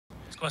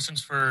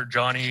question's for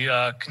Johnny.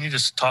 Can you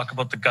just talk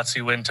about the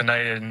gutsy win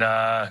tonight, and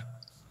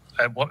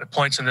at what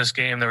points in this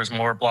game there was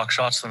more block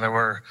shots than there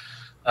were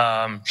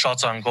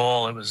shots on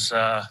goal? It was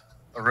a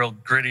real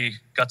gritty,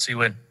 gutsy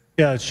win.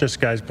 Yeah, it's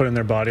just guys putting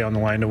their body on the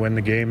line to win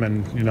the game,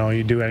 and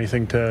you do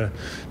anything to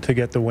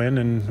get the win,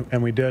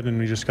 and we did, and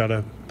we just got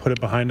to put it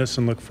behind us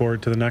and look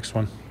forward to the next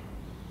one.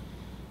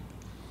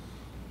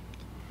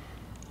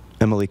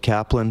 Emily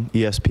Kaplan,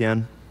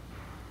 ESPN.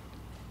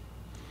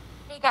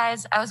 Hey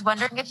guys, I was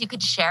wondering if you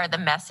could share the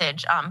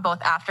message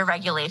both after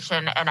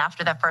regulation and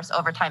after the first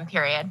overtime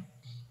period.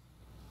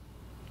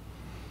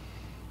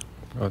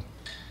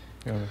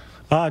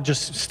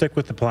 Just stick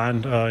with the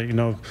plan.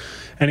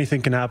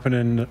 Anything can happen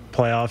in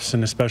playoffs,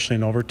 and especially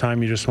in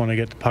overtime. You just want to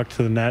get the puck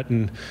to the net,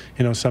 and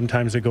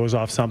sometimes it goes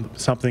off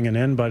something and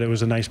in. But it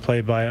was a nice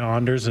play by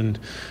Anders, and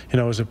it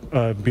was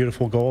a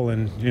beautiful goal.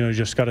 And you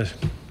just got to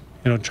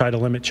try to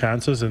limit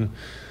chances. And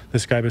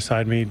this guy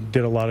beside me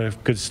did a lot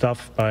of good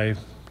stuff by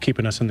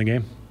keeping us in the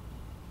game.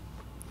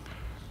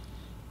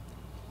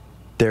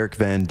 Derek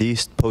Van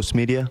Diest, Post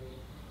Media.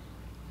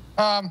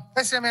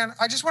 Hey, Semyon,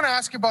 I just want to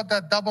ask you about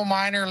that double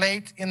minor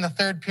late in the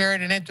third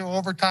period and into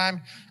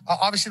overtime.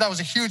 Obviously, that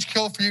was a huge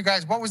kill for you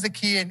guys. What was the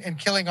key in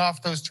killing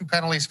off those two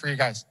penalties for you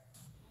guys?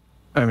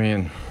 I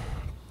mean,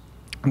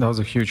 that was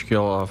a huge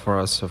kill for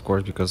us, of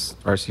course, because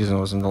our season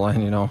was on the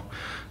line,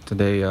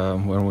 Today,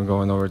 when we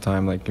go in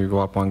overtime, you go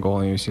up on goal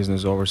and your season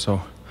is over.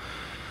 So,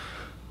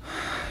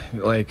 you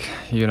go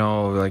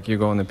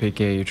in the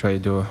PK, you try to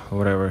do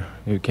whatever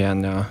you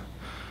can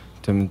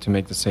to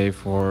make the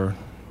save or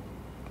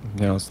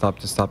stop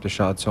the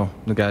shot. So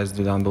the guys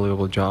did an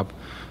unbelievable job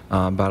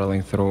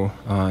battling through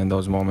in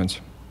those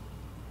moments.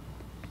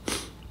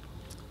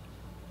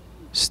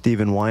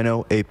 Stephen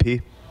Wino,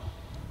 AP.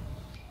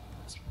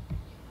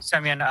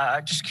 Semyon,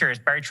 just curious,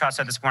 Barry Trotz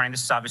said this morning,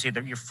 this is obviously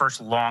your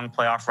first long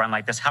playoff run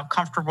like this. How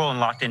comfortable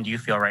and locked in do you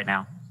feel right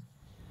now?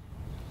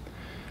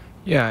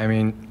 Yeah, I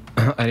mean,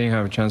 I didn't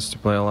have a chance to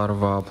play a lot of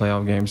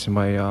playoff games in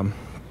my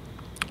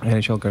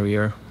NHL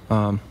career.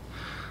 But,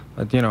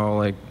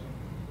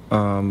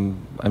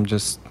 I'm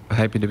just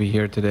happy to be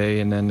here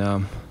today and then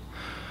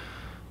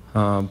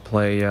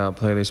play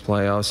these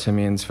playoffs. I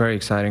mean, it's very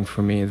exciting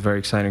for me. It's very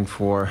exciting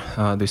for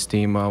this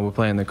team. We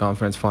play in the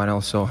conference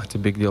final, so it's a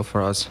big deal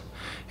for us.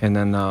 And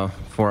then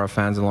for our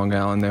fans in Long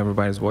Island,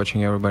 everybody's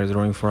watching, everybody's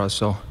rooting for us.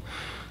 So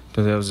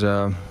today was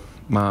a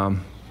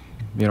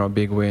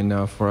big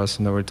win for us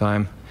in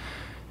overtime.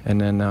 And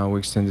then we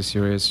extend the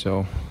series,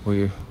 so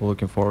we're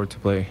looking forward to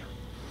play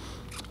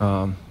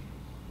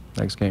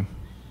next game.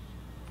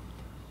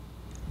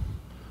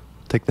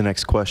 Take the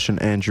next question,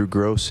 Andrew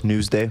Gross,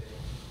 Newsday.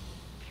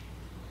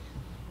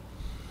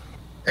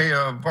 Hey,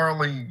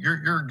 Varley,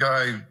 you're a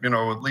guy,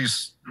 at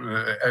least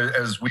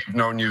as we've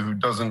known you, who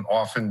doesn't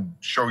often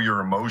show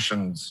your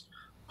emotions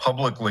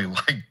publicly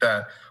like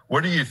that.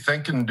 What are you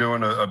thinking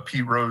doing a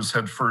Pete Rose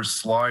head first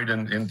slide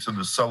into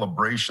the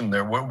celebration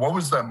there? What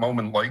was that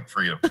moment like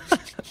for you?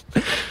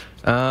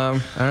 I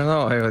don't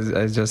know.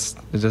 I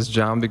just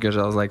jumped because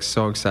I was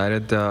so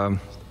excited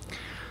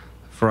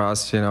for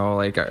us.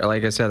 Like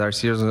I said, our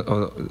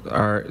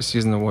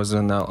season was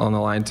on the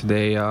line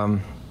today.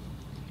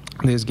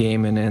 This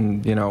game, and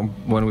then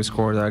when we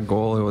scored that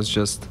goal, it was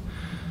just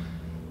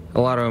a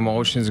lot of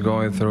emotions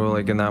going through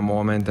in that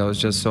moment. I was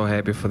just so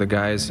happy for the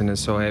guys, and it's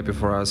so happy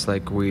for us.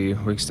 We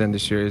extend the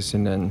series,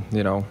 and then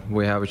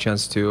we have a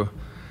chance to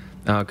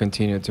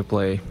continue to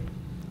play.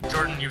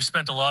 Jordan, you've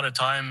spent a lot of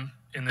time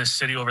in this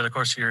city over the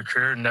course of your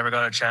career and never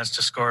got a chance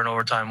to score an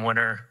overtime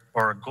winner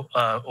or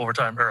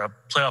overtime or a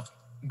playoff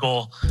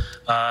goal.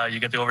 You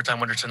get the overtime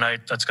winner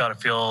tonight. That's got to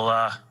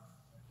feel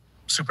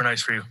super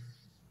nice for you.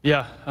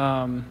 Yeah,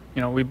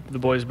 the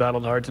boys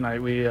battled hard tonight.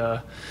 We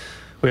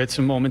had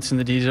some moments in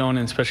the D zone,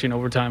 and especially in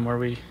overtime, where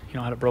we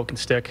had a broken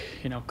stick,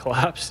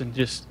 collapsed and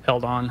just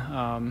held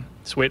on,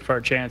 just wait for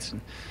our chance.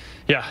 And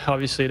yeah,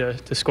 obviously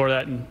to score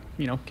that and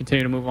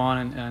continue to move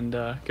on and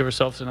give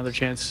ourselves another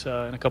chance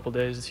in a couple of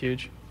days is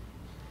huge.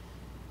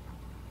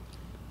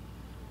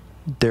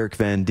 Derek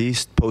Van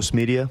Diest, Post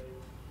Media.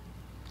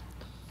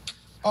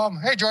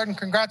 Hey, Jordan,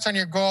 congrats on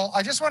your goal.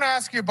 I just want to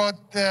ask you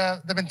about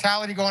the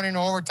mentality going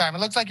into overtime. It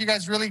looks like you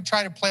guys really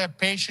try to play a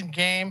patient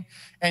game,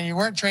 and you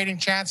weren't trading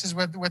chances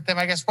with them.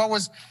 I guess what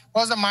was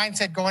the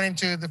mindset going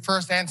into the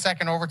first and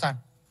second overtime?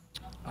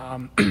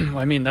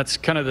 I mean, that's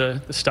kind of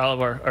the style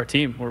of our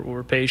team.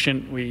 We're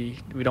patient. We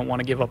don't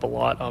want to give up a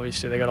lot.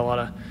 Obviously, they got a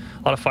lot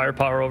of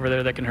firepower over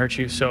there that can hurt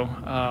you. So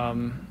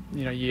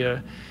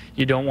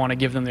you don't want to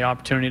give them the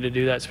opportunity to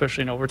do that,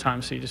 especially in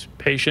overtime. So you just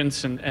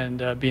patience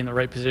and be in the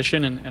right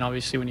position. And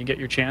obviously, when you get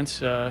your chance,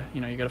 you got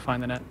to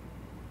find the net.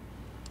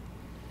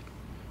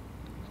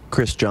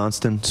 Chris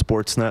Johnston,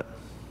 Sportsnet.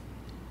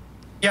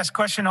 Yes,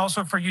 question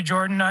also for you,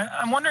 Jordan.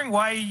 I'm wondering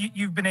why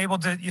you've been able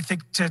to,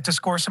 to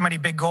score so many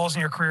big goals in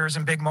your careers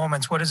in big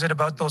moments. What is it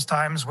about those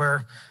times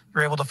where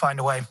you're able to find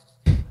a way?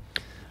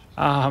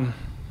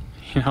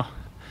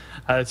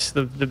 It's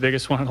the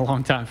biggest one in a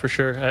long time for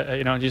sure.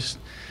 Just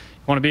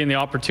want to be in the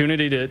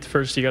opportunity to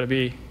first. You got to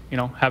be you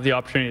know, have the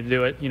opportunity to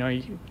do it. You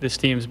know, this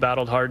team's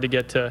battled hard to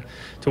get to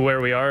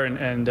where we are,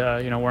 and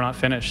you know, we're not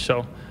finished.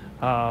 So,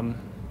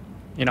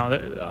 you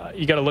know,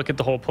 you got to look at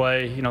the whole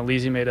play. You know,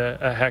 Leasy made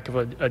a heck of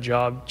a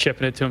job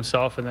chipping it to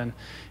himself, and then,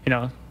 you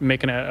know,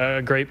 making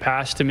a great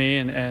pass to me,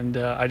 and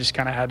I just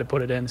kind of had to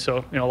put it in. So,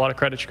 you know, a lot of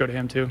credit should go to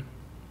him too.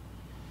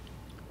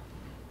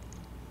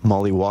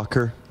 Molly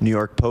Walker, New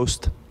York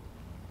Post.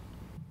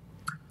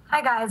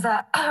 Hi, guys.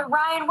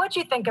 Ryan, what do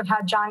you think of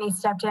how Johnny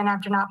stepped in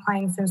after not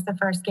playing since the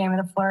first game of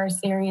the Florida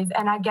series?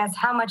 And I guess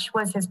how much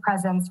was his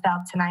presence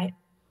felt tonight?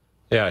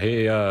 Yeah,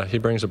 he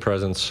brings a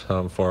presence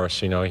for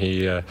us. You know,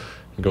 he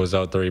goes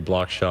out there, he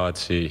blocks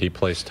shots, he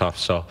plays tough.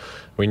 So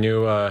we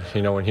knew,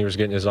 you know, when he was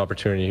getting his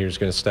opportunity, he was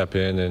going to step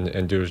in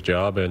and do his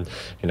job. And,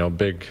 you know,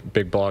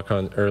 big block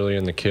on early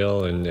in the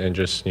kill, and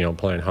just, you know,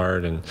 playing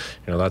hard. And,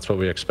 you know, that's what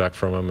we expect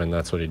from him, and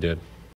that's what he did.